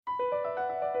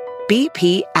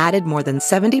BP added more than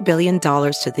 $70 billion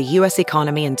to the U.S.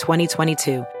 economy in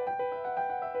 2022.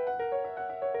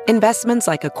 Investments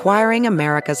like acquiring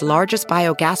America's largest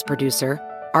biogas producer,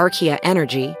 Archaea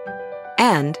Energy,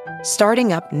 and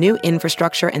starting up new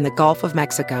infrastructure in the Gulf of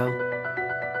Mexico.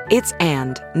 It's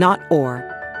and, not or.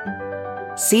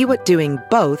 See what doing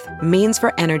both means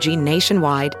for energy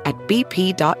nationwide at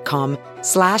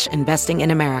bp.com/investing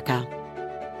in America.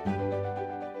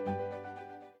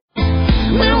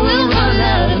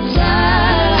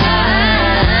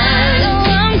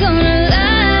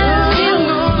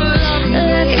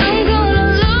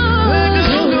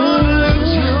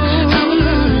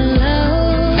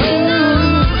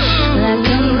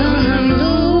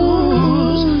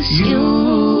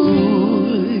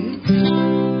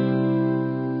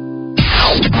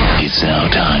 It's now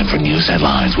time for news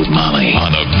headlines with Molly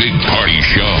on the Big Party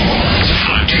Show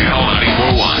on Channel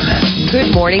 941.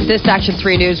 Good morning. This Action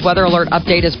 3 News weather alert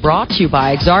update is brought to you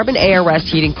by Exarban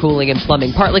ARS Heating, Cooling, and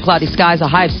Plumbing. Partly cloudy skies, a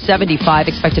high of 75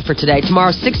 expected for today.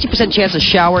 Tomorrow, 60% chance of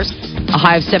showers, a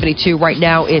high of 72. Right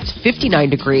now, it's 59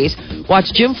 degrees.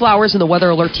 Watch Jim Flowers and the weather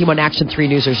alert team on Action 3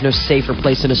 News. There's no safer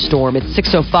place in a storm. It's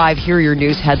 6:05. Here are your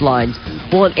news headlines.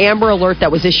 Well, an Amber Alert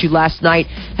that was issued last night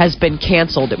has been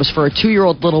canceled. It was for a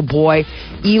 2-year-old little boy,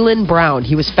 Elin Brown.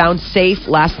 He was found safe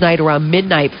last night around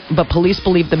midnight, but police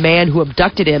believe the man who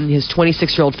abducted him, his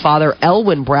 26-year-old father,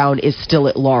 Elwin Brown, is still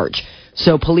at large.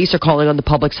 So police are calling on the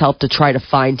public's help to try to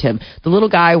find him. The little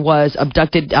guy was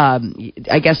abducted.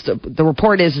 I guess the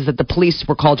report is that the police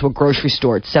were called to a grocery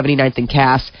store at 79th and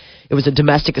Cass. It was a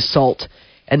domestic assault,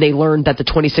 and they learned that the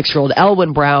 26-year-old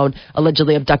Elwin Brown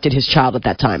allegedly abducted his child at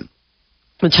that time.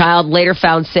 The child later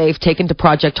found safe, taken to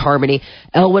Project Harmony.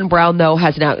 Elwin Brown, though,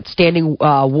 has an outstanding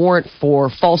warrant for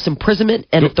false imprisonment,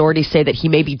 and authorities say that he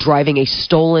may be driving a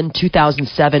stolen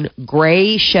 2007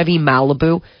 gray Chevy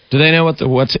Malibu. Do they know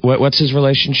what's his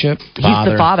relationship? He's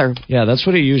the father. Yeah, that's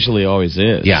what it usually always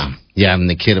is. Yeah, and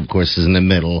the kid, of course, is in the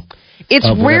middle. It's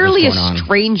rarely a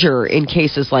stranger in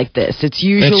cases like this. It's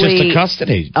usually just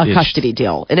a custody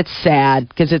deal, and it's sad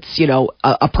because it's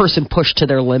a person pushed to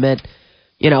their limit.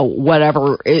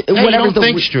 Whatever. You don't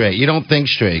think straight. You don't think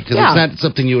straight because it's not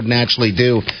something you would naturally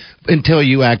do until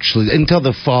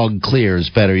the fog clears.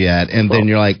 Better yet, and then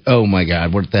you're like, oh my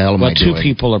God, what the hell am I doing? Two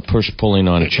people are pulling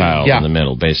on a child in the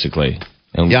middle, basically,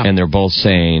 and they're both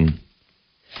saying.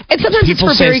 And sometimes it's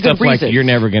for very good reasons. Like, you're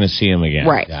never going to see him again.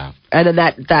 Right. Yeah. And then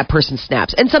that person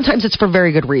snaps. And sometimes it's for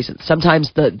very good reasons.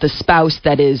 Sometimes the spouse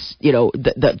that is,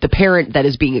 the parent that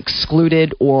is being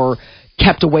excluded or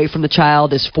kept away from the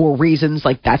child is for reasons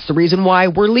like that's the reason why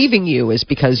we're leaving you is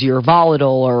because you're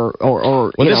volatile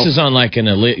or this is on like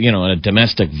a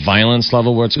domestic violence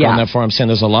level where it's going that far. I'm saying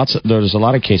there's a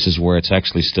lot of cases where it's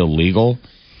actually still legal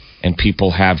and people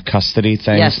have custody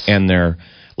things and they're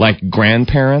like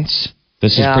grandparents.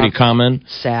 This is pretty common.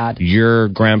 Sad. Your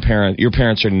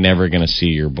parents are never going to see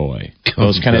your boy.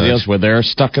 Those kind of deals where they're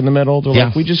stuck in the middle. They're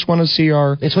like, we just want to see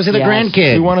our... It's supposed to be the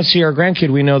grandkid. We want to see our grandkid.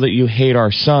 We know that you hate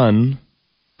our son.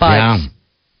 But,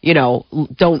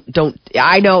 don't...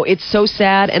 I know, it's so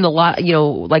sad. And a lot,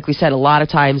 like we said, a lot of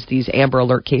times these Amber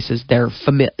Alert cases, they're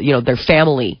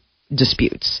family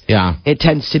disputes. Yeah. It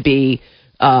tends to be...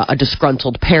 a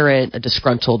disgruntled parent, a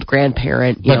disgruntled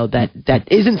grandparent, that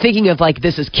isn't thinking of like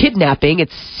this is kidnapping.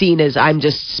 It's seen as I'm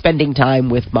just spending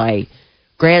time with my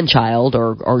grandchild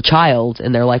or child,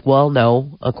 and they're like, well,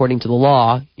 no, according to the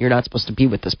law, you're not supposed to be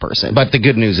with this person. But the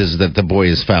good news is that the boy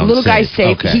is found. Little guy's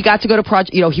safe. Okay. He got to go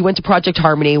to he went to Project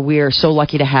Harmony. We are so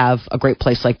lucky to have a great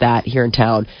place like that here in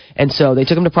town, and so they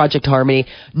took him to Project Harmony.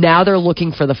 Now they're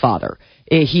looking for the father.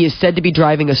 He is said to be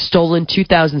driving a stolen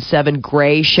 2007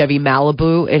 gray Chevy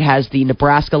Malibu. It has the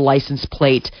Nebraska license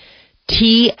plate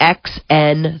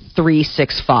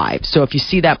TXN365. So if you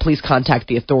see that, please contact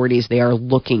the authorities. They are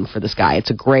looking for this guy. It's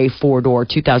a gray 4-door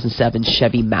 2007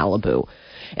 Chevy Malibu.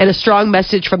 And a strong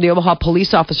message from the Omaha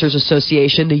Police Officers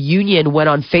Association. The union went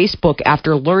on Facebook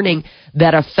after learning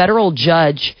that a federal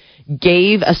judge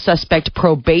gave a suspect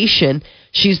probation.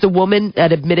 She's the woman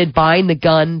that admitted buying the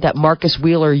gun that Marcus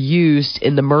Wheeler used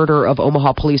in the murder of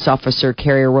Omaha police officer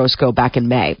Carrie Orozco back in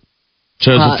May.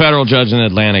 So the federal judge in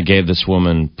Atlanta gave this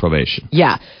woman probation.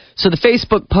 Yeah. So the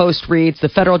Facebook post reads, the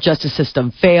federal justice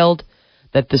system failed,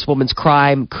 that this woman's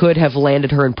crime could have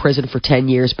landed her in prison for 10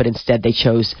 years, but instead they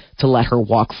chose to let her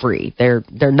walk free. They're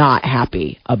not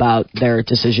happy about their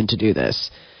decision to do this.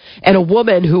 And a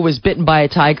woman who was bitten by a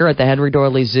tiger at the Henry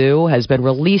Dorley Zoo has been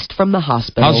released from the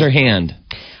hospital. How's her hand?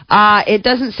 It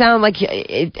doesn't sound like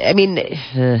it. I mean,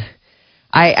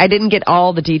 I didn't get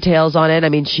all the details on it. I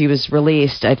mean, she was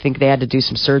released. I think they had to do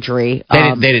some surgery.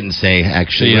 They didn't say,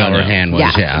 actually, how her hand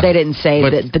was. Yeah, they didn't say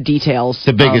the details.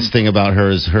 The biggest thing about her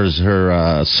is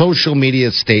her social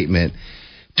media statement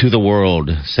to the world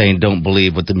saying, don't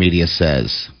believe what the media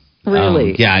says.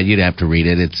 Really? Yeah, you'd have to read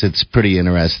it. It's pretty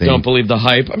interesting. Don't believe the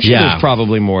hype. I'm sure there's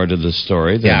probably more to the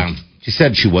story. Yeah. She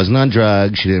said she wasn't on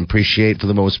drugs. She didn't appreciate, for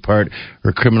the most part,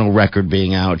 her criminal record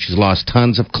being out. She's lost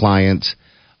tons of clients.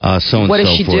 So and so forth. What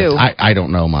does she do? I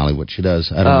don't know, Molly, what she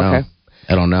does. I don't know. Okay.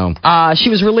 I don't know. She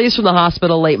was released from the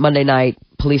hospital late Monday night.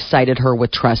 Police cited her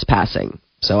with trespassing.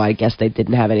 So I guess they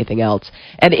didn't have anything else.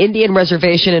 An Indian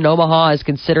reservation in Omaha is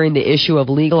considering the issue of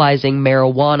legalizing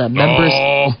marijuana. Members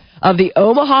of the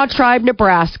Omaha Tribe,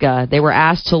 Nebraska, they were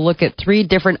asked to look at 3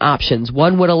 different options.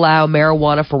 One would allow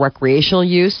marijuana for recreational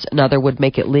use. Another would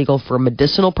make it legal for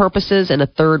medicinal purposes. And a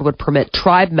third would permit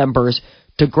tribe members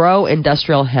to grow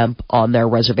industrial hemp on their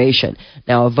reservation.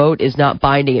 Now, a vote is not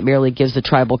binding. It merely gives the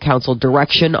tribal council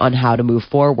direction on how to move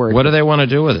forward. What do they want to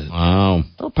do with it? Wow.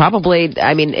 Well, probably,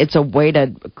 I mean, it's a way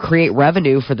to create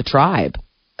revenue for the tribe.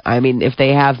 I mean, if they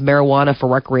have marijuana for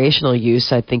recreational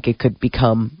use, I think it could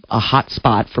become a hot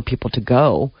spot for people to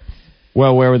go.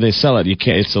 Well, where would they sell it? You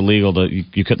can't. It's illegal to.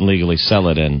 You couldn't legally sell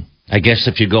it in. I guess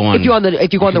if you go on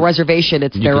the reservation,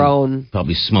 it's their own.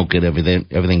 Probably smoke it,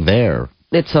 everything there.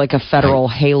 It's like a federal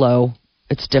halo.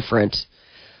 It's different.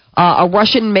 A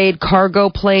Russian-made cargo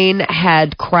plane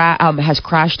has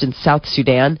crashed in South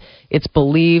Sudan. It's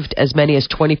believed as many as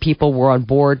 20 people were on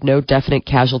board. No definite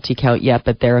casualty count yet,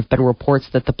 but there have been reports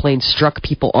that the plane struck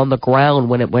people on the ground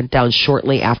when it went down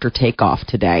shortly after takeoff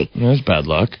today. That's bad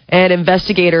luck. And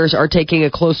investigators are taking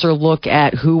a closer look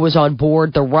at who was on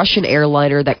board the Russian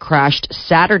airliner that crashed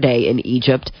Saturday in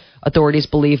Egypt. Authorities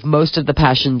believe most of the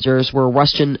passengers were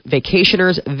Russian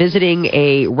vacationers visiting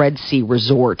a Red Sea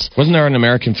resort. Wasn't there an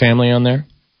American family on there?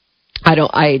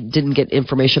 I didn't get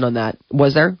information on that.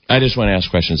 Was there? I just want to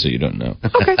ask questions that you don't know.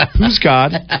 Okay. Who's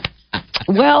God?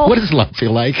 Well, what does love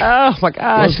feel like? Oh my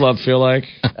gosh. What does love feel like?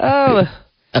 Oh.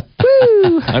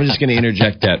 Woo. I'm just going to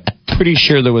interject that. Pretty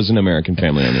sure there was an American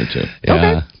family on there too. Yeah.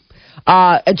 Okay.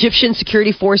 Egyptian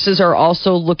security forces are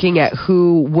also looking at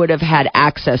who would have had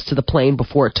access to the plane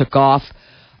before it took off.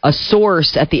 A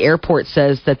source at the airport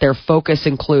says that their focus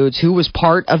includes who was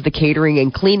part of the catering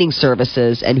and cleaning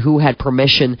services and who had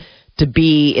permission to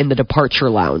be in the departure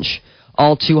lounge.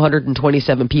 All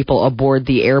 227 people aboard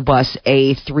the Airbus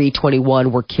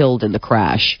A321 were killed in the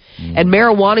crash. And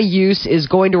marijuana use is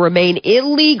going to remain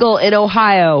illegal in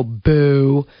Ohio.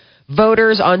 Boo.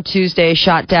 Voters on Tuesday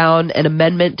shot down an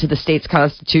amendment to the state's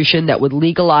constitution that would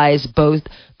legalize both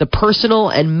the personal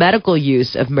and medical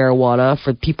use of marijuana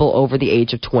for people over the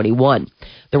age of 21.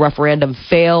 The referendum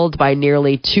failed by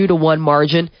nearly 2-to-1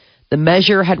 margin. The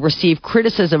measure had received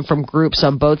criticism from groups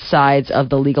on both sides of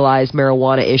the legalized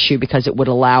marijuana issue because it would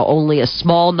allow only a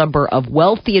small number of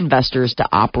wealthy investors to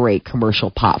operate commercial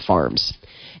pot farms.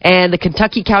 And the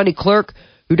Kentucky County Clerk,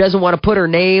 who doesn't want to put her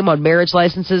name on marriage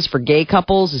licenses for gay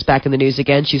couples, is back in the news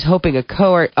again. She's hoping a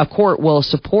court will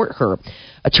support her.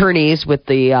 Attorneys with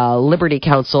the Liberty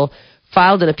Council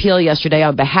filed an appeal yesterday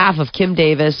on behalf of Kim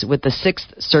Davis with the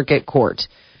 6th Circuit Court.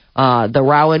 The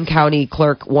Rowan County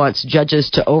Clerk wants judges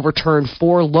to overturn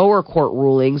 4 lower court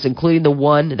rulings, including the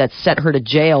one that sent her to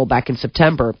jail back in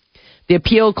September. The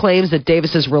appeal claims that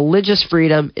Davis's religious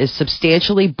freedom is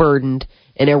substantially burdened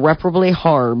and irreparably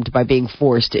harmed by being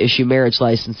forced to issue marriage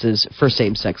licenses for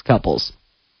same-sex couples.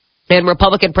 And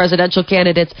Republican presidential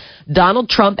candidates Donald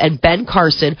Trump and Ben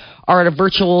Carson are at a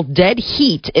virtual dead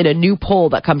heat in a new poll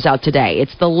that comes out today.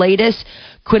 It's the latest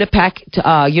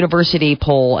Quinnipiac University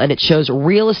poll, and it shows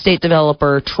real estate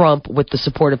developer Trump with the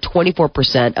support of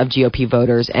 24% of GOP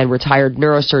voters and retired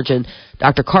neurosurgeon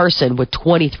Dr. Carson with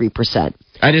 23%.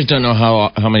 I just don't know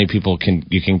how many people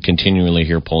you can continually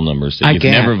hear poll numbers that you've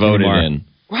never voted in.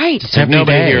 Right. Like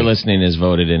nobody here listening has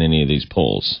voted in any of these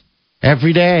polls.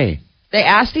 Every day. They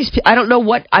ask these people, I don't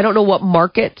know what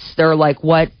markets. They're like,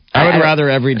 what? I would rather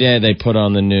every day they put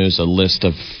on the news a list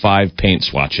of 5 paint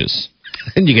swatches.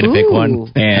 And you get to pick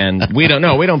one. And we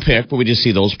don't pick, but we just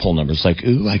see those poll numbers. Like,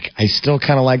 ooh, I still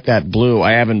kind of like that blue.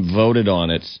 I haven't voted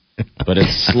on it, but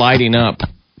it's sliding up.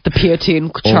 The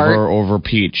Piotine chart. Over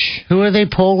peach. Who are they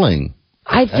polling?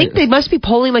 I think they must be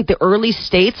polling like the early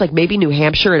states, like maybe New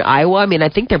Hampshire and Iowa. I mean, I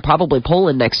think they're probably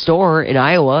polling next door in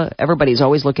Iowa. Everybody's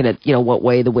always looking at, what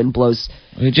way the wind blows.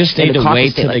 We just need to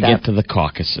wait till they get to the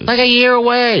caucuses. Like a year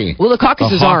away. Well, the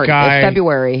caucuses aren't. It's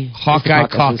February.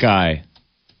 Hawkeye.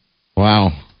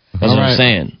 Wow. That's what I'm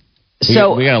saying.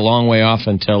 So we got a long way off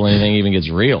until anything even gets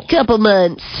real. Couple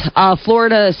months.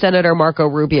 Florida Senator Marco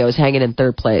Rubio is hanging in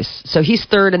third place. So he's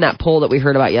third in that poll that we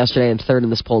heard about yesterday and third in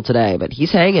this poll today. But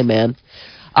he's hanging, man.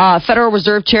 Federal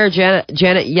Reserve Chair Janet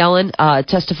Yellen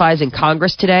testifies in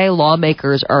Congress today.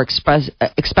 Lawmakers are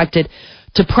expected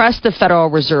to press the Federal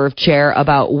Reserve Chair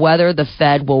about whether the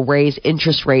Fed will raise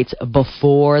interest rates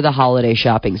before the holiday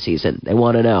shopping season. They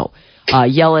want to know.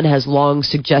 Yellen has long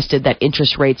suggested that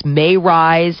interest rates may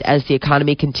rise as the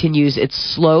economy continues its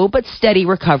slow but steady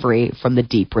recovery from the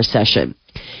deep recession.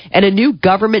 And a new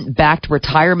government-backed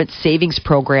retirement savings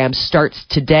program starts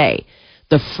today.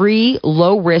 The free,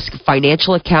 low-risk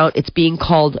financial account, it's being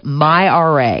called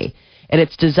MyRA, and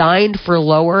it's designed for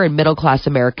lower and middle-class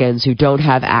Americans who don't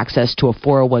have access to a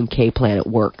 401k plan at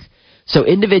work. So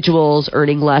individuals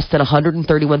earning less than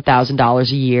 $131,000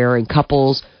 a year and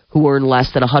couples who earn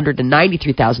less than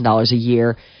 $193,000 a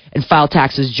year and file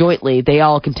taxes jointly, they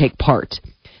all can take part.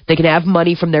 They can have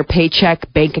money from their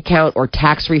paycheck, bank account, or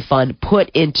tax refund put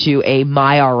into a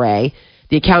MyRA.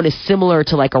 The account is similar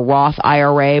to like a Roth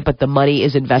IRA, but the money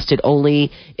is invested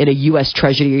only in a U.S.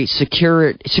 Treasury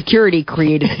security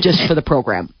created just for the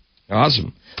program.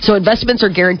 Awesome. So investments are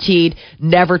guaranteed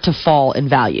never to fall in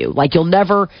value. Like you'll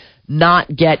never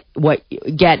not get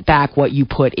back what you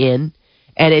put in.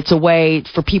 And it's a way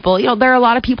for people, there are a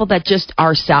lot of people that just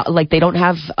are, they don't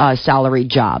have a salaried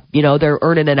job. They're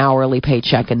earning an hourly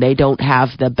paycheck and they don't have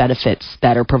the benefits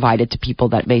that are provided to people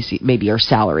that maybe are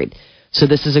salaried. So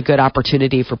this is a good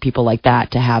opportunity for people like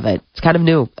that to have it. It's kind of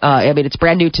new. It's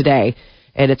brand new today,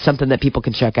 and it's something that people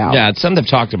can check out. Yeah, it's something they've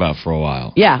talked about for a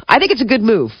while. Yeah, I think it's a good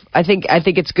move. I think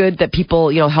it's good that people,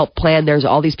 help plan. There's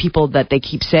all these people that they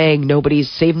keep saying nobody's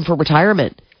saving for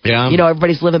retirement. Yeah.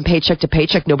 Everybody's living paycheck to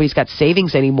paycheck. Nobody's got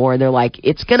savings anymore. And they're like,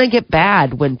 it's going to get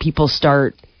bad when people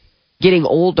start getting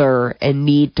older and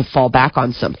need to fall back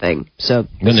on something. So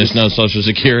when there's no Social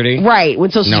Security? Right, when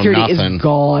Social Security is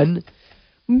gone.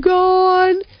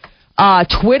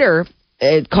 Twitter,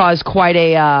 it caused quite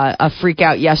a freak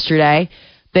out yesterday.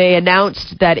 They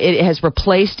announced that it has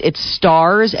replaced its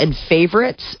stars and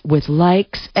favorites with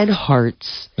likes and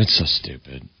hearts. It's so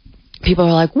stupid. People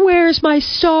are like, where's my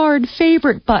star and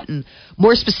favorite button?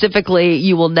 More specifically,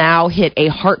 you will now hit a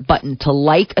heart button to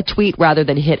like a tweet rather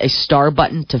than hit a star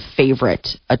button to favorite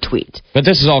a tweet. But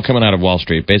this is all coming out of Wall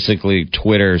Street. Basically,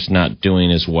 Twitter's not doing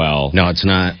as well. No, it's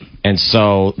not. And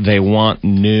so they want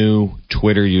new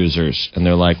Twitter users. And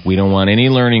they're like, we don't want any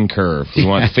learning curve. We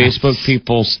want Facebook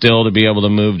people still to be able to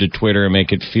move to Twitter and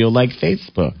make it feel like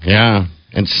Facebook. Yeah.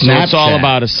 And Snapchat. So it's all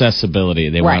about accessibility.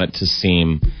 They want it to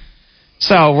seem...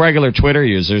 So regular Twitter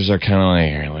users are kind of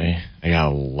like, really? I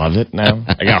gotta love it now?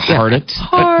 I gotta heart it?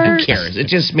 But who cares? It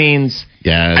just means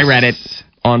I read it.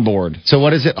 On board. So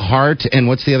what is it? Heart and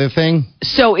what's the other thing?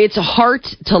 So it's heart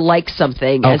to like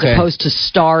something as opposed to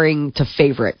starring to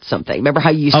favorite something. Remember how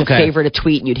you used to favorite a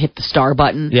tweet and you'd hit the star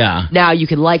button? Yeah. Now you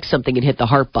can like something and hit the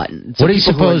heart button. So what do you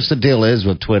suppose the deal is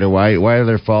with Twitter? Why are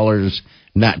their followers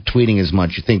not tweeting as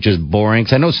much? You think just boring?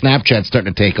 Because I know Snapchat's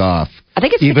starting to take off. I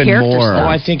think it's even the more. Oh,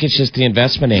 I think it's just the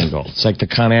investment angle. It's like the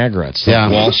ConAgra. It's like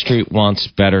Wall Street wants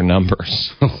better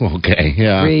numbers. Okay,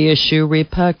 yeah. Reissue,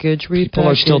 repackage. People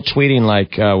are still tweeting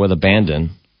like with abandon.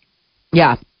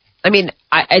 Yeah. I mean,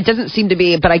 it doesn't seem to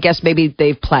be, but I guess maybe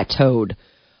they've plateaued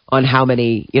on how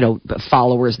many,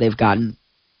 followers they've gotten.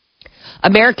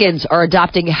 Americans are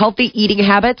adopting healthy eating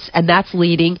habits, and that's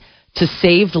leading to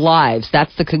saved lives.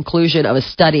 That's the conclusion of a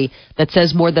study that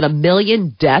says more than 1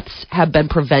 million deaths have been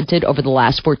prevented over the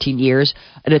last 14 years,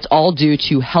 and it's all due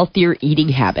to healthier eating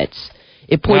habits.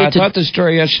 It pointed I thought the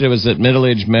story yesterday was that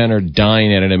middle-aged men are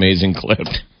dying at an amazing clip.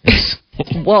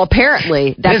 Well,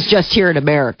 apparently, that's just here in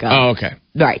America. Oh, okay.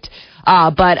 Right.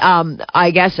 But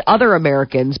I guess other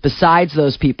Americans, besides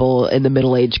those people in the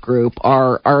middle-age group,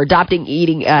 are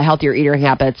adopting healthier eating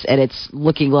habits, and it's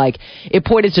looking like it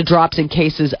pointed to drops in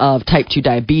cases of type 2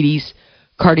 diabetes,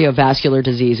 cardiovascular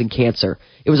disease, and cancer.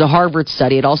 It was a Harvard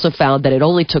study. It also found that it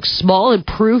only took small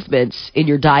improvements in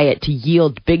your diet to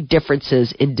yield big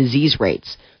differences in disease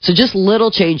rates. So just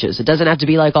little changes. It doesn't have to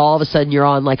be like all of a sudden you're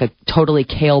on like a totally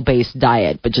kale-based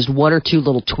diet, but just 1 or 2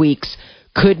 little tweaks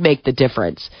could make the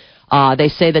difference. They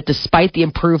say that despite the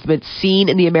improvements seen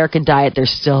in the American diet, there's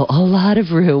still a lot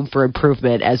of room for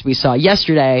improvement, as we saw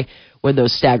yesterday when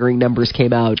those staggering numbers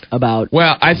came out about...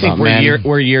 Well, I think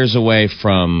we're years away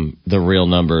from the real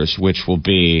numbers, which will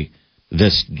be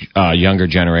this younger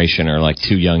generation, or like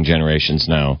 2 young generations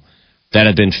now, that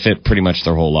have been fit pretty much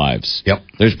their whole lives. Yep.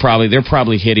 They're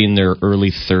probably hitting their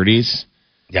early 30s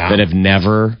that have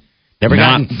never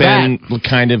not been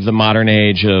kind of the modern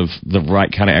age of the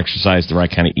right kind of exercise, the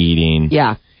right kind of eating.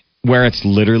 Yeah. where it's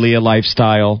literally a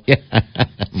lifestyle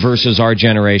versus our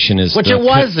generation is which it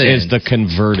wasn't. Is the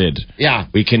converted. Yeah.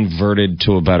 We converted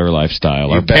to a better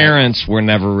lifestyle. Our parents were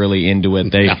never really into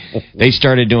it. They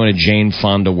started doing a Jane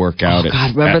Fonda workout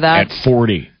at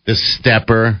 40. The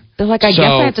stepper. They're like, I guess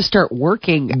I have to start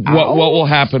working out. What will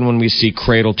happen when we see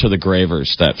cradle to the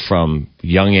gravers that from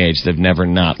young age they've never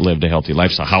not lived a healthy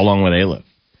lifestyle? How long will they live?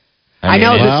 I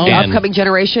know this upcoming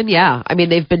generation, I mean,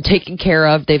 they've been taken care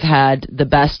of. They've had the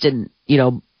best in,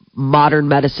 modern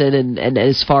medicine and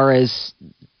as far as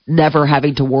never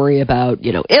having to worry about,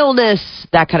 illness,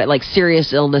 that kind of like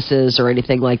serious illnesses or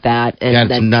anything like that.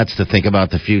 And it's nuts to think about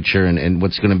the future and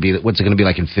what's it going to be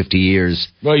like in 50 years.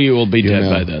 Well, you will be dead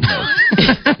by then, though.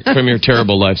 From your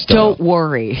terrible lifestyle. Don't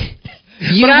worry.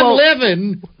 But I'm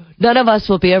living. None of us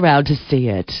will be around to see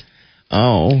it.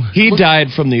 Oh. He died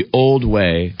from the old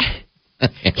way.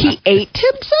 He ate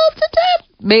himself to death?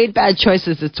 Made bad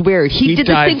choices. It's weird. He did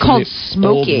this thing called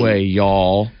smoking. Old way,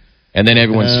 y'all. And then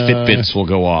everyone's Fitbits will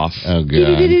go off. Oh,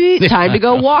 God. Time to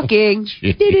go walking.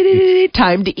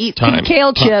 Time to eat some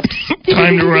kale chips.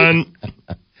 Time to run.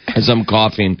 As I'm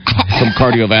coughing from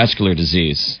cardiovascular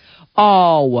disease.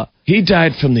 Oh. He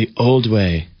died from the old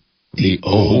way. The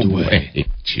old way.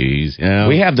 Jeez. Yeah.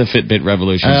 We have the Fitbit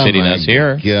revolution sitting us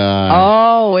here. God.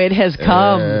 Oh, it has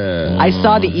come. I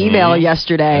saw the email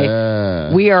yesterday.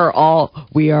 We are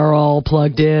all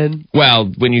plugged in.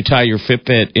 Well, when you tie your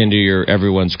Fitbit into your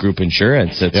everyone's group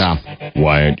insurance, it's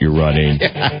why aren't you running?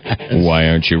 Why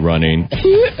aren't you running?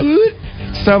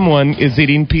 Someone is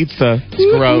eating pizza.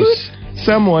 It's gross.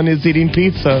 Someone is eating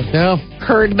pizza. Yeah.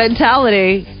 Herd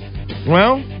mentality.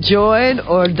 Well, join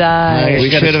or die. We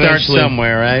should start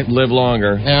somewhere, right? Live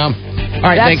longer. Yeah. All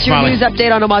right, that's thanks, your Molly. news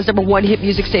update on Omaha's #1 hit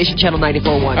music station, Channel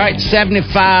 94.1. All right,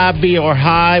 75 be or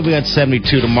high. We got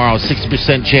 72 tomorrow.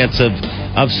 60% chance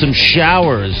of some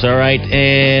showers. All right,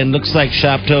 and looks like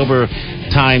Shoptober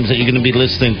times that you're going to be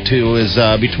listening to is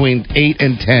between 8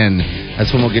 and 10.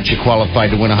 That's when we'll get you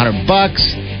qualified to win $100.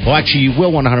 Well, actually, you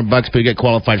will win $100, but you get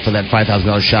qualified for that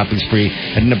 $5,000 shopping spree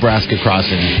at Nebraska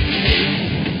Crossing.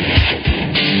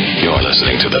 You're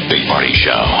listening to The Big Party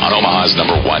Show on Omaha's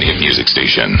 #1 hit music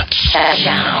station.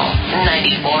 Channel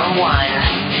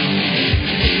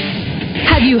 94.1.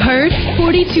 Have you heard?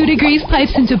 42 Degrees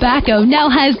Pipes and Tobacco now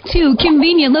has 2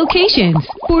 convenient locations.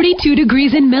 42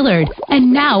 Degrees in Millard,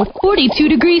 and now 42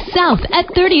 Degrees South at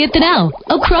 30th and L,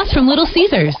 across from Little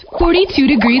Caesars. 42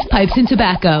 Degrees Pipes and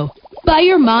Tobacco. By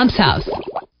your mom's house.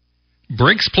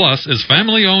 Brakes Plus is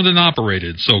family owned and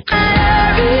operated, so...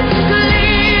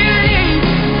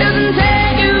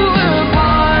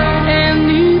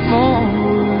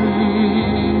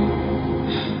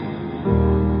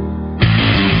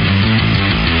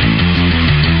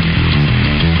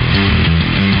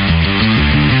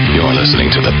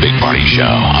 Listening to The Big Party Show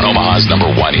on Omaha's #1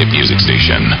 hit music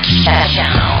station. Channel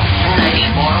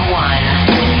 94.1.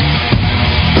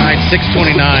 All right,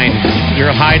 6:29. Your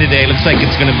high today looks like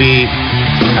it's going to be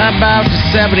about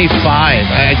 75.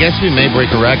 I guess we may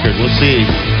break a record. We'll see.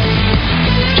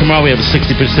 Tomorrow we have a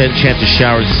 60% chance of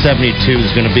showers. 72 is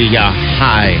going to be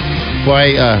high.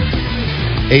 Boy,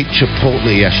 ate Chipotle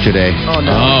yesterday. Oh,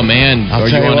 no. Oh, man. I'll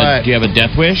tell you what. Do you have a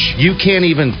death wish? You can't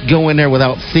even go in there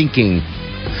without thinking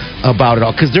about it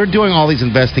all, because they're doing all these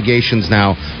investigations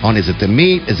now on, is it the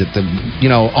meat, is it the,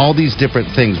 all these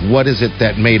different things. What is it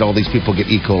that made all these people get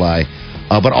E. coli?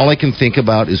 But all I can think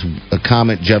about is a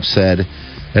comment Jeff said,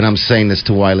 and I'm saying this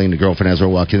to Wiley, the girlfriend, as we're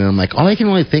walking in. I'm like, all I can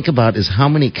really think about is how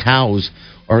many cows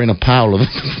are in a pile of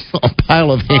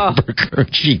hamburger.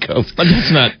 She goes,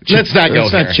 let's not go there. It's not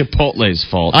Chipotle's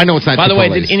fault. I know it's not. By Chipotle's. the way,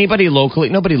 did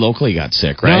nobody locally got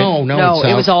sick, right? No,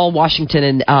 it was all Washington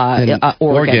and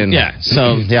Oregon. Yeah,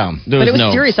 so yeah, but it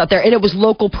was serious out there, and it was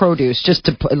local produce. Just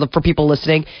for people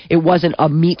listening, it wasn't a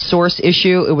meat source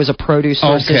issue; it was a produce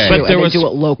source issue, but they do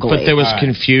it locally. But there was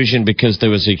confusion because there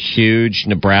was a huge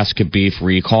Nebraska beef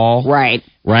recall, right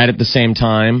at the same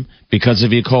time because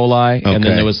of E. coli, and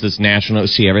then there was this national.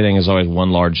 See, everything is always one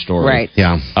large story, right?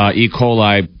 Yeah. E.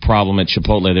 coli problem at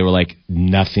Chipotle. They were like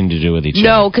nothing to do with each other.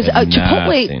 No, because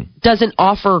Chipotle doesn't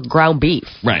offer ground beef.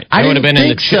 Right. That would have been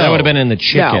that would have been in the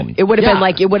chicken. No, it would have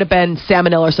been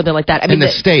salmonella or something like that. I mean, in the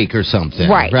steak or something.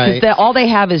 Right. Because all they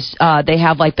have is they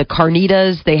have like the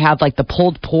carnitas, they have like the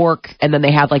pulled pork, and then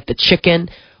they have like the chicken.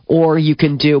 Or you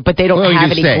can do, but they don't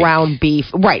have any ground beef,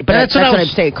 right? But that's what I'm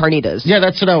saying, carnitas. Yeah,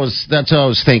 that's what I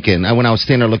was thinking when I was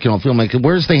standing there looking on film. Like,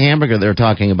 where's the hamburger they're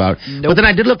talking about? Nope. But then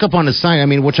I did look up on the sign. I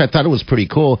mean, which I thought it was pretty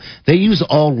cool. They use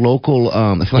all local.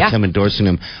 I feel like I'm endorsing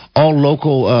them. All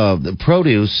local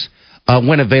produce.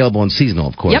 when available and seasonal,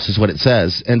 of course, is what it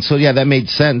says. And so, that made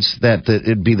sense that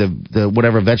it'd be the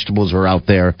whatever vegetables are out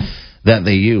there that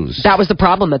they use. That was the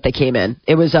problem that they came in.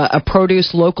 It was a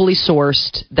produce locally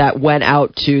sourced that went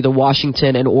out to the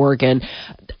Washington and Oregon.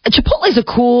 Chipotle is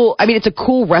it's a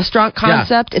cool restaurant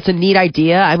concept. Yeah. It's a neat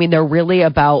idea. I mean, they're really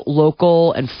about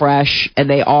local and fresh, and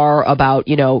they are about,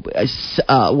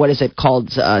 what is it called?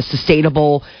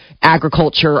 Sustainable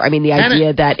agriculture. I mean, the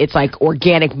idea that it's like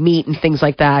organic meat and things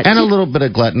like that. And a little bit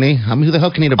of gluttony. I mean, who the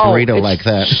hell can eat a burrito like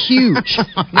that? Huge.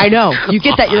 I know. You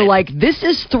get that. You're like, this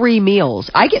is 3 meals.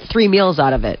 I get 3 meals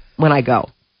out of it when I go.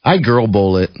 I girl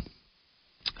bowl it.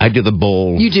 I do the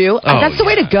bowl. You do? That's the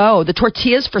way to go. The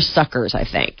tortillas for suckers, I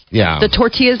think. Yeah. The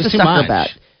tortillas the sucker bet.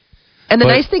 And the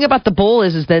nice thing about the bowl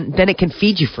is then it can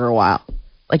feed you for a while.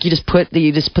 Like you just put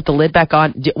the lid back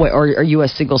on, or are you a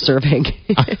single serving?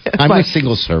 I'm a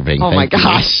single serving. Oh my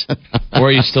gosh!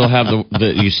 Or you still have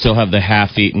the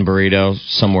half-eaten burrito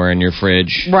somewhere in your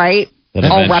fridge, right? That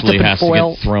eventually has to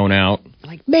get thrown out.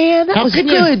 Like, man, that was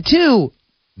good too.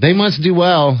 They must do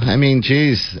well. I mean,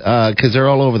 geez, because they're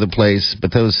all over the place.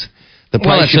 But it's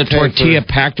a tortilla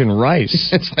packed in rice.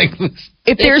 It's like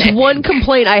if there's one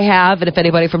complaint I have, and if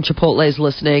anybody from Chipotle is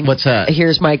listening, what's that?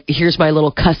 Here's my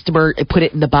little customer. Put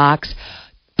it in the box.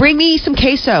 Bring me some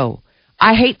queso.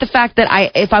 I hate the fact that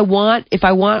if I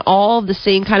want all of the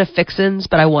same kind of fixins,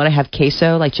 but I want to have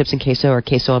queso, like chips and queso or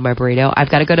queso on my burrito, I've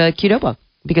got to go to Qdoba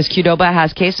because Qdoba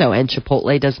has queso and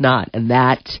Chipotle does not, and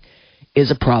that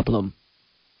is a problem.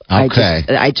 Okay.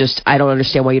 I don't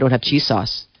understand why you don't have cheese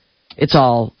sauce.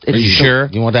 Are you sure?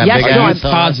 You want that yes, big no, I'm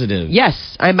positive.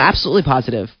 Yes, I'm absolutely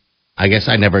positive. I guess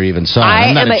I never even saw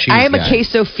it. I am a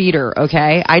queso feeder,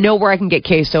 okay? I know where I can get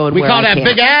queso and we where I can't. We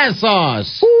call that big ass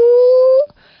sauce. Ooh.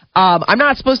 I'm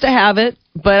not supposed to have it,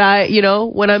 but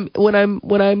when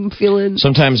I'm feeling.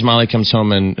 Sometimes Molly comes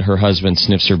home and her husband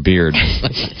sniffs her beard.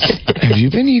 Have you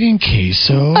been eating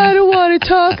queso? I don't want to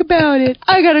talk about it.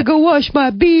 I gotta go wash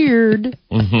my beard.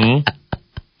 Mm-hmm.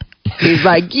 He's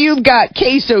like, you've got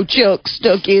queso chunks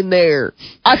stuck in there.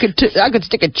 I could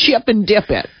stick a chip and dip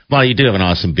it. Well, you do have an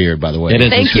awesome beard, by the way.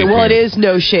 Thank you. Well, it is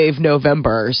No Shave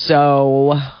November,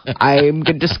 so I'm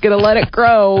just going to let it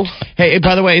grow. Hey,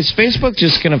 by the way, is Facebook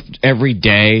just going to every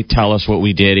day tell us what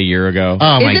we did a year ago?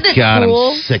 Oh, my God,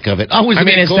 cool? I'm sick of it. I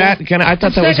mean, is cool? that kind of? I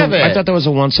thought that was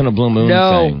a once in a blue moon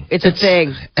thing. No, it's a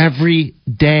thing. Every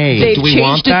day. Do we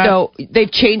want that? Though.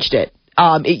 They've changed it.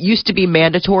 It used to be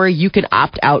mandatory. You can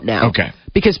opt out now. Okay.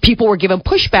 Because people were given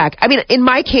pushback. I mean, in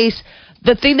my case,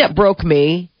 the thing that broke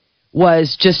me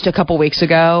was just a couple weeks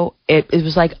ago. It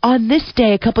was like, on this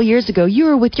day, a couple years ago, you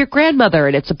were with your grandmother.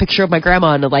 And it's a picture of my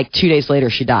grandma. And like 2 days later,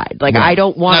 she died. Like, right. I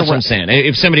don't want to. That's what I'm saying.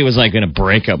 If somebody was like in a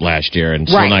breakup last year and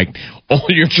so like,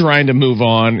 you're trying to move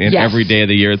on and every day of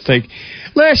the year, it's like,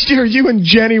 last year, you and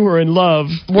Jenny were in love.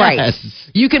 Right. Yes.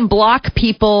 You can block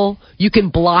people. You can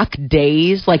block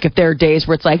days. Like if there are days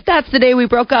where it's like, that's the day we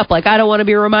broke up. Like, I don't want to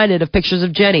be reminded of pictures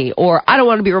of Jenny. Or I don't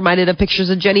want to be reminded of pictures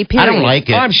of Jenny, period. I don't like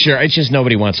it. I'm sure. It's just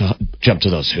nobody wants to jump to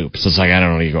those hoops. It's like, I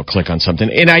don't know, you go click on something.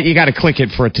 And you got to click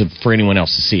it for anyone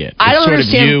else to see it. I don't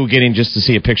understand. Sort of you getting just to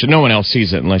see a picture. No one else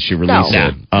sees it unless you release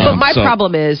it. But my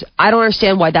problem is, I don't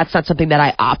understand why that's not something that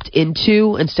I opt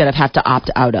into instead of have to opt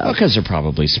out of. Well, because they're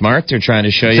probably smart. They're trying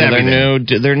to show you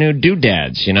their new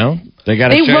doodads, you know? They got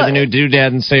to show the new doodad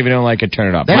and say if you don't like it,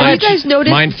 turn it off. Have you guys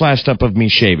noticed? Mine flashed up of me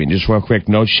shaving. Just real quick,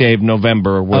 No Shave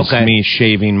November was me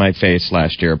shaving my face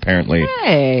last year, apparently,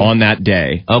 on that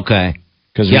day. Okay.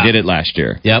 Because we did it last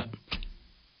year. Yep.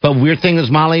 But weird thing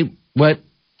is, Molly, what?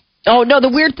 Oh, no, the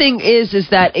weird thing is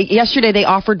that yesterday they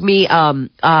offered me a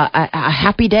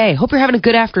happy day. Hope you're having a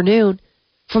good afternoon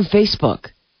from Facebook.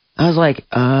 I was like,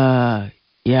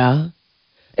 yeah.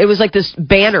 It was like this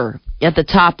banner at the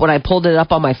top when I pulled it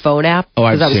up on my phone app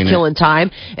because I was killing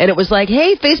time. And it was like,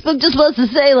 hey, Facebook just wants to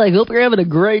say, like, hope you're having a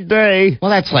great day.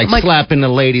 Well, that's like slapping the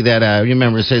lady that, you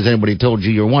remember, says anybody told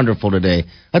you you're wonderful today.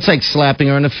 That's like slapping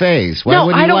her in the face. Why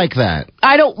wouldn't you like that?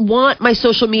 I don't want my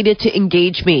social media to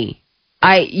engage me.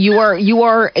 You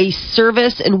are a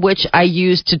service in which I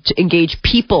use to engage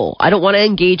people. I don't want to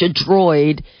engage a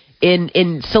droid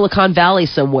in Silicon Valley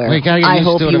somewhere. I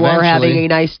hope you are having a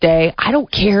nice day. I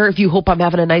don't care if you hope I'm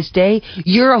having a nice day.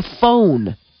 You're a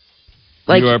phone.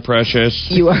 Like, you are precious.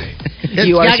 You are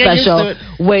special.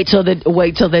 Wait till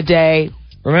the day.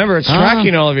 Remember, it's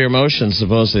tracking all of your emotions.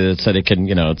 Supposedly, it said it can,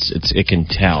 it can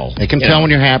tell. It can tell when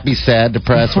you're happy, sad,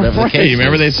 depressed, whatever the case. You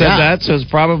remember they said that? So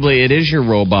it is your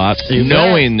robot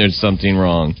knowing there's something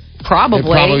wrong. Probably. They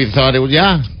probably thought it was,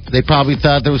 They probably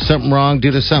thought there was something wrong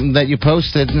due to something that you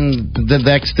posted, and the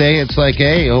next day it's like,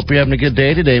 hey, hope you're having a good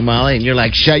day today, Molly. And you're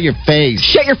like, shut your face.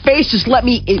 Shut your face. Just let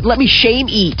me shame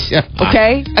eat. Yeah.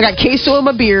 Okay? I got queso in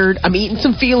my beard. I'm eating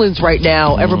some feelings right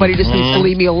now. Everybody just needs to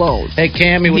leave me alone. Hey,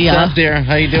 Cammie, what's up there?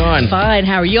 How you doing? Fine.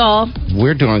 How are y'all?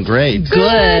 We're doing great.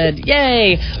 Good.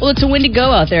 Yay. Well, it's a windy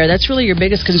go out there. That's really your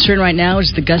biggest concern right now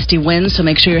is the gusty winds, so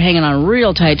make sure you're hanging on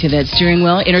real tight to that steering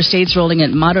wheel. Interstate's rolling at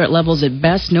moderate levels at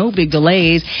best. No big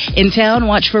delays. In town,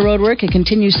 watch for road work. It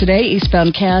continues today.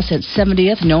 Eastbound Cass at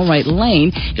 70th, no right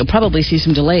lane. You'll probably see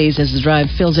some delays as the drive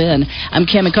fills in. I'm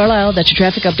Cammie Carlisle. That's your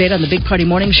traffic update on the Big Party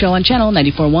Morning Show on Channel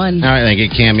 94.1. All right, thank you,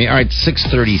 Cammie. All right,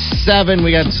 6:37.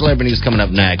 We got celebrity news coming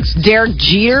up next. Derek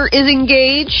Jeter is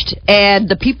engaged, and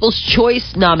the People's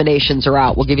Choice nominations are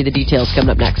out. We'll give you the details coming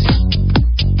up next.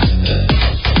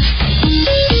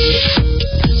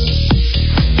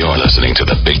 You're listening to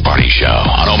The Big Party Show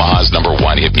on Omaha's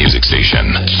 #1 hit music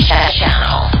station.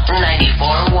 Channel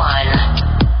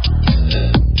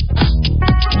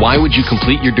 94.1. Why would you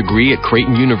complete your degree at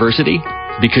Creighton University?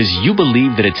 Because you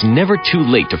believe that it's never too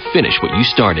late to finish what you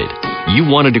started. You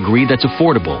want a degree that's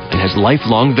affordable and has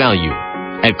lifelong value.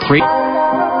 At Creighton...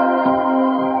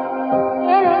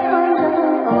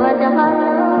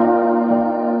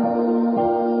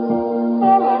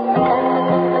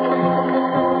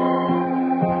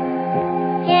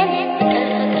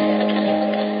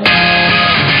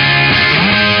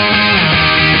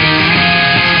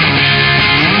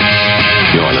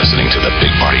 To the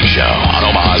Big Party Show on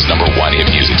Omaha's #1 hit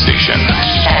music station.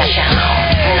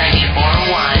 Channel 94.1.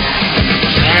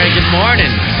 All right, good morning.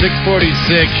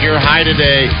 6:46, your high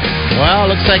today.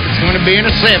 Well, looks like it's going to be in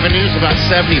the 70s, about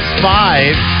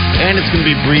 75, and it's going to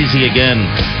be breezy again.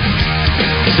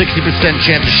 60%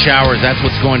 chance of showers. That's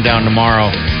what's going down tomorrow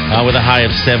with a high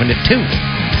of 72.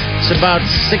 It's about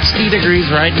 60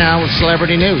 degrees right now with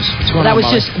celebrity news. What's going on, That was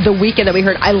Molly? just the Weeknd that we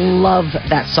heard. I love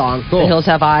that song. Cool. The Hills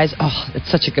Have Eyes. Oh,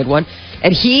 it's such a good one.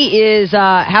 And he is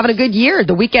having a good year.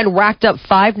 The Weeknd racked up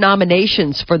 5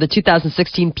 nominations for the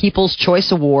 2016 People's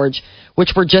Choice Awards,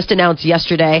 which were just announced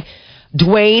yesterday.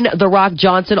 Dwayne "The Rock"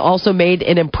 Johnson also made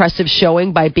an impressive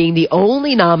showing by being the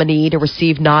only nominee to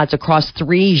receive nods across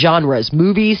 3 genres: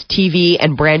 movies, TV,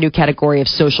 and brand new category of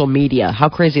social media. How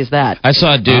crazy is that? I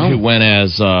saw a dude who went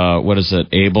as,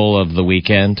 Abel of the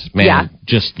Weeknd. Man, Yeah.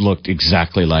 just looked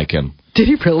exactly like him. Did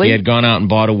he really? He had gone out and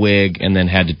bought a wig and then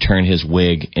had to turn his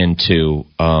wig into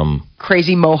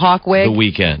Crazy mohawk wig? the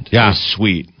Weeknd. Yeah. It was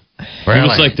sweet. Really? He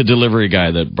was like the delivery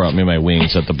guy that brought me my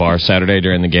wings at the bar Saturday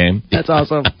during the game. That's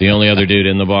awesome. The only other dude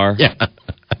in the bar. Yeah.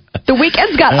 The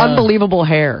Weeknd's got unbelievable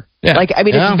hair. Yeah. Like, I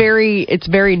mean, Yeah. it's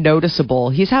very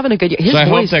noticeable. He's having a good year. His So I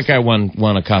hope voice, that guy won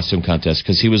a costume contest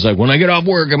because he was like, when I get off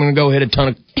work, I'm going to go hit a ton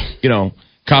of,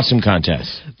 costume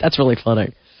contests. that's really funny.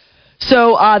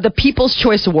 So, the People's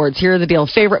Choice Awards, here are the deal.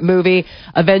 Favorite movie: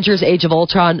 Avengers: Age of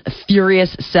Ultron,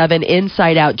 Furious 7,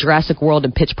 Inside Out, Jurassic World,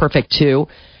 and Pitch Perfect 2.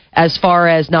 As far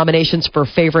as nominations for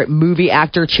favorite movie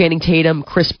actor, Channing Tatum,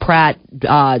 Chris Pratt,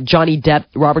 Johnny Depp,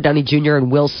 Robert Downey Jr., and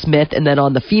Will Smith. And then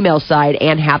on the female side,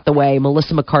 Anne Hathaway,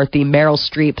 Melissa McCarthy, Meryl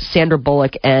Streep, Sandra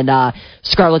Bullock, and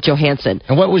Scarlett Johansson.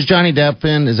 And what was Johnny Depp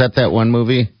in? Is that one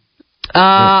movie?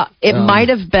 It might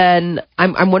have been.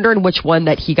 I'm wondering which one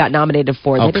that he got nominated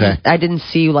for. I didn't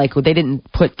see they didn't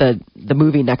put the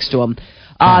movie next to him.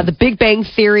 The Big Bang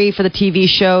Theory for the TV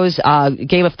shows,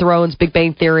 Game of Thrones, Big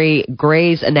Bang Theory,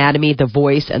 Grey's Anatomy, The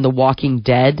Voice, and The Walking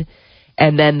Dead.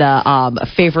 And then the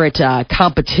favorite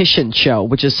competition show,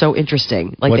 which is so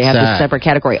interesting. Like What's they have that? this separate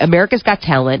category. America's Got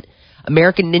Talent,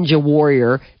 American Ninja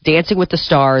Warrior, Dancing with the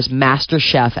Stars, Master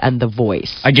Chef, and The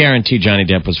Voice. I guarantee Johnny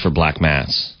Depp was for Black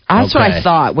Mass. That's what I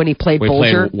thought when he played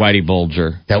Bulger. Whitey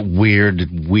Bulger. That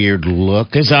weird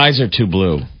look. His eyes are too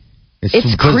blue.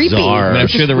 It's creepy. I mean, I'm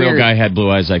It's sure just the real weird. guy had blue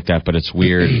eyes like that, but it's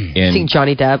weird. Seeing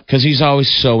Johnny Depp. Because he's always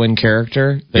so in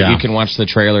character that you can watch the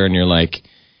trailer and you're like,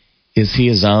 is he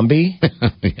a zombie?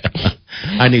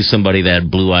 I knew somebody that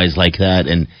had blue eyes like that,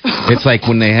 and it's like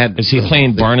when they had... Is he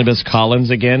playing Barnabas Collins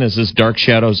again? Is this Dark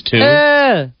Shadows 2?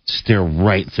 Stare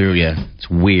right through you. It's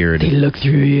weird. They look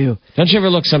through you. Don't you ever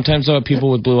look sometimes though at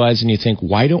people with blue eyes and you think,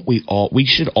 why don't we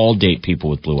should all date people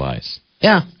with blue eyes?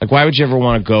 Yeah. Like, why would you ever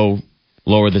want to go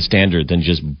lower the standard than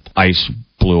just ice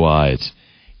blue eyes?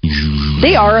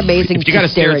 They are amazing If you got to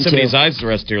stare stare at into. somebody's eyes the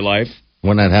rest of your life.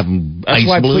 When I'd have them That's ice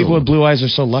why blue. people with blue eyes are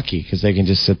so lucky, because they can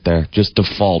just sit there, just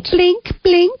default. Blink,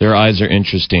 blink. Their eyes are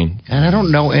interesting. And I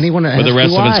don't know anyone that But has the rest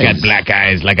blue of us eyes. got black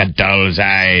eyes like a doll's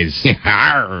eyes.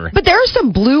 But there are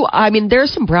some there are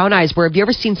some brown eyes where, have you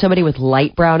ever seen somebody with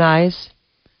light brown eyes?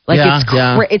 Like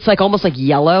Yeah, it's like almost like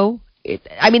yellow.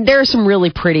 there are some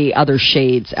really pretty other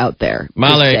shades out there.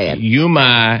 Molly, you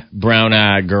my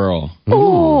brown-eyed girl.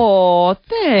 Oh,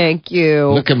 thank you.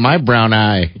 Look at my brown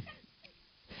eye.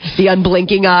 The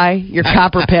unblinking eye, your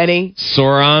copper penny.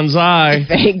 Sauron's eye.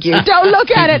 Thank you. Don't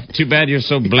look at it. Too bad you're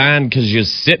so blind because you're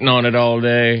sitting on it all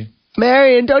day.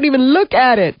 Marion, don't even look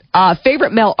at it.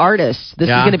 Favorite male artists. This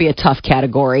is going to be a tough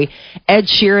category. Ed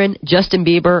Sheeran, Justin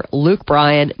Bieber, Luke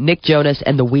Bryan, Nick Jonas,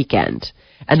 and The Weeknd.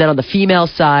 And then on the female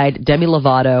side, Demi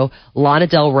Lovato, Lana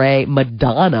Del Rey,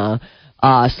 Madonna,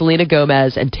 Selena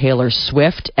Gomez, and Taylor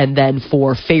Swift. And then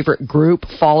for favorite group,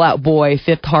 Fall Out Boy,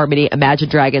 Fifth Harmony, Imagine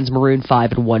Dragons, Maroon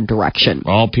 5, and One Direction.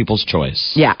 All People's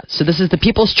Choice. Yeah, so this is the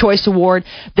People's Choice Award.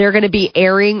 They're going to be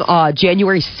airing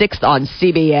January 6th on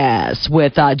CBS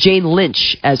with Jane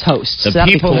Lynch as host. The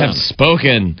people have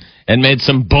spoken and made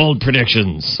some bold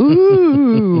predictions.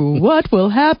 Ooh, what will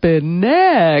happen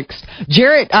next?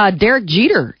 Derek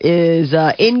Jeter is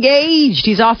engaged.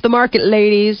 He's off the market,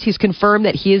 ladies. He's confirmed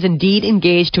that he is indeed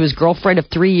engaged to his girlfriend of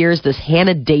 3 years, this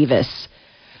Hannah Davis.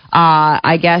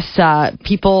 I guess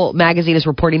People magazine is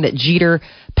reporting that Jeter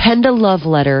penned a love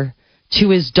letter to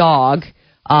his dog,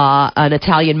 an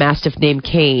Italian Mastiff named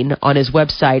Kane, on his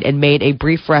website and made a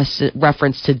brief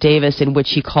reference to Davis in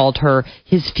which he called her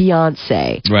his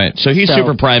fiancée. Right. So he's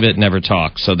super private, never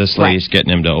talks. So this lady's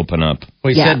getting him to open up.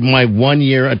 Well, he said my 1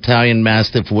 year Italian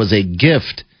Mastiff was a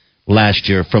gift last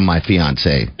year from my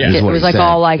fiancée. Yeah. It was like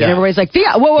all like, and everybody's like,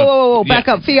 whoa, back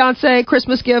up, fiancé,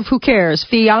 Christmas gift, who cares?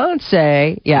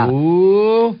 Fiancé. Yeah.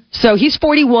 Ooh. So he's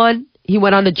 41. He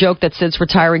went on to joke that since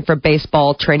retiring from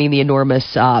baseball, training the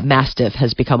enormous Mastiff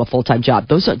has become a full-time job.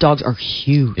 Those dogs are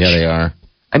huge. Yeah, they are.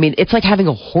 I mean, it's like having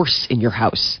a horse in your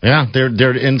house. Yeah,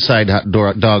 they're inside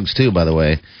dogs, too, by the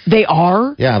way. They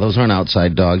are? Yeah, those aren't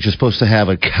outside dogs. You're supposed to have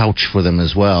a couch for them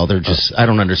as well. They're just, I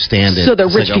don't understand it. So they're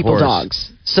rich people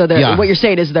dogs. So what you're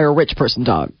saying is they're a rich person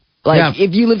dog. Like,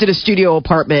 if you lived in a studio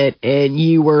apartment and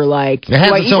you were like, do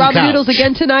I eat ramen noodles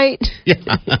again tonight?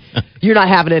 Yeah. You're not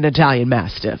having an Italian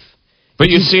Mastiff. But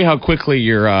you see how quickly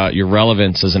your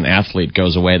relevance as an athlete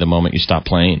goes away the moment you stop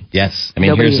playing. Yes. I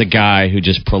mean, here's a guy who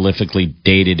just prolifically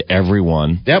dated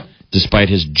everyone. Yep. Despite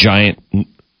his giant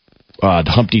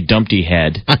Humpty Dumpty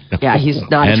head. Yeah, he's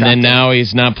not And then now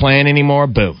he's not playing anymore.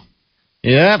 Boom.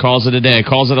 Yeah. Calls it a day.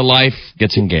 Calls it a life.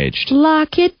 Gets engaged.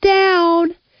 Lock it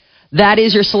down. That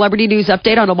is your celebrity news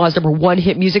update on Omaha's number one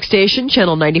hit music station,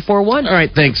 Channel 94.1. All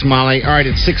right, thanks, Molly. All right,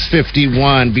 it's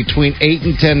 6:51. Between 8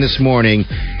 and 10 this morning,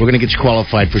 we're going to get you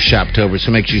qualified for Shoptober,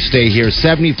 so make sure you stay here.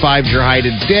 75 is your high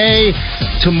today.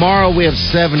 Tomorrow we have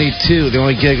 72. The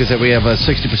only gig is that we have a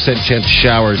 60% chance of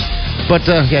showers. But,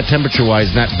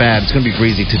 temperature-wise, not bad. It's going to be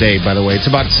breezy today, by the way. It's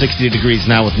about 60 degrees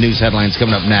now with news headlines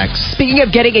coming up next. Speaking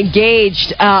of getting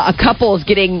engaged, a couple is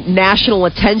getting national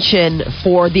attention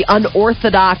for the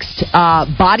unorthodox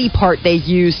body part they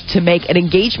used to make an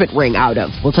engagement ring out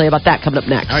of. We'll tell you about that coming up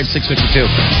next. All right, 6:52.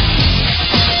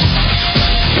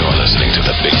 You're listening to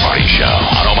The Big Party Show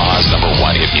on Omaha's number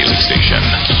one hit music station.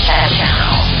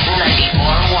 Channel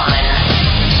 94.1.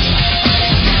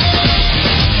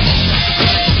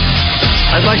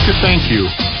 I'd like to thank you,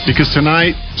 because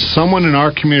tonight, someone in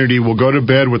our community will go to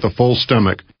bed with a full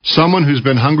stomach. Someone who's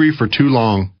been hungry for too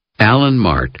long. Alan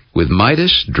Mart with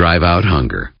Midas Drive Out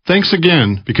Hunger. Thanks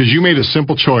again, because you made a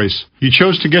simple choice. You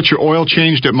chose to get your oil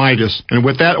changed at Midas, and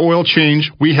with that oil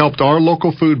change, we helped our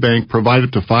local food bank provide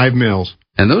up to 5 meals.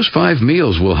 And those 5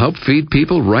 meals will help feed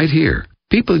people right here.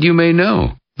 People you may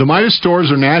know. The Midas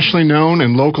stores are nationally known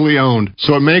and locally owned,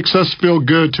 so it makes us feel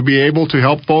good to be able to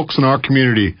help folks in our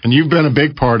community, and you've been a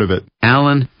big part of it.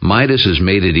 Alan, Midas has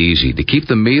made it easy to keep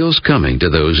the meals coming to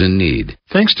those in need.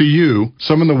 Thanks to you,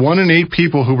 some of the 1 in 8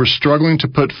 people who were struggling to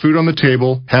put food on the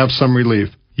table have some relief.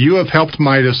 You have helped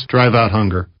Midas drive out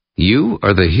hunger. You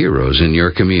are the heroes in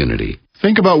your community.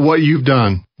 Think about what you've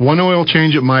done. 1 oil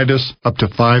change at Midas, up to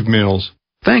 5 meals.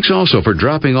 Thanks also for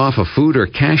dropping off a food or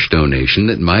cash donation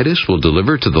that Midas will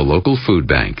deliver to the local food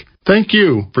bank. Thank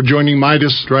you for joining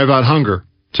Midas Drive Out Hunger.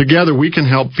 Together we can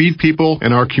help feed people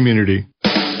in our community.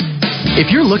 If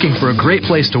you're looking for a great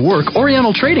place to work,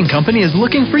 Oriental Trading Company is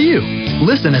looking for you.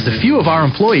 Listen as a few of our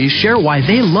employees share why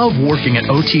they love working at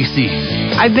OTC.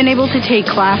 I've been able to take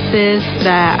classes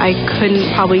that I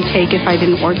couldn't probably take if I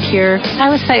didn't work here.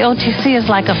 I would say OTC is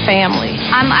like a family.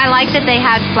 I like that they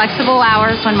had flexible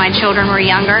hours when my children were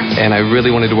younger. And I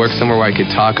really wanted to work somewhere where I could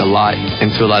talk a lot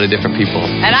and to a lot of different people.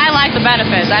 And I like the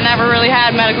benefits. I never really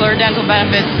had medical or dental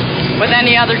benefits with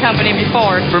any other company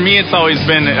before. For me, it's always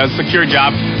been a secure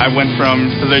job. I went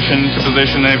from position to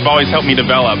position, and it's always helped me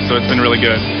develop, so it's been really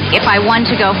good. If I want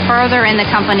to go further in the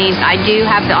companies, I do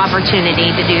have the opportunity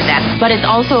to do that. But it's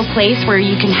also a place where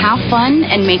you can have fun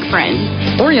and make friends.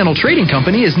 Oriental Trading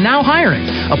Company is now hiring.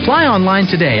 Apply online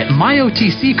today at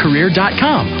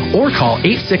myotccareer.com or call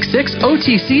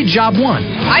 866-OTC-JOB1.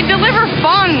 I deliver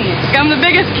fun. I'm the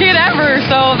biggest kid ever,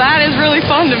 so that is really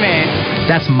fun to me.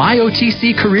 That's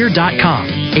myotccareer.com,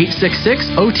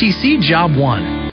 866-OTC-JOB1.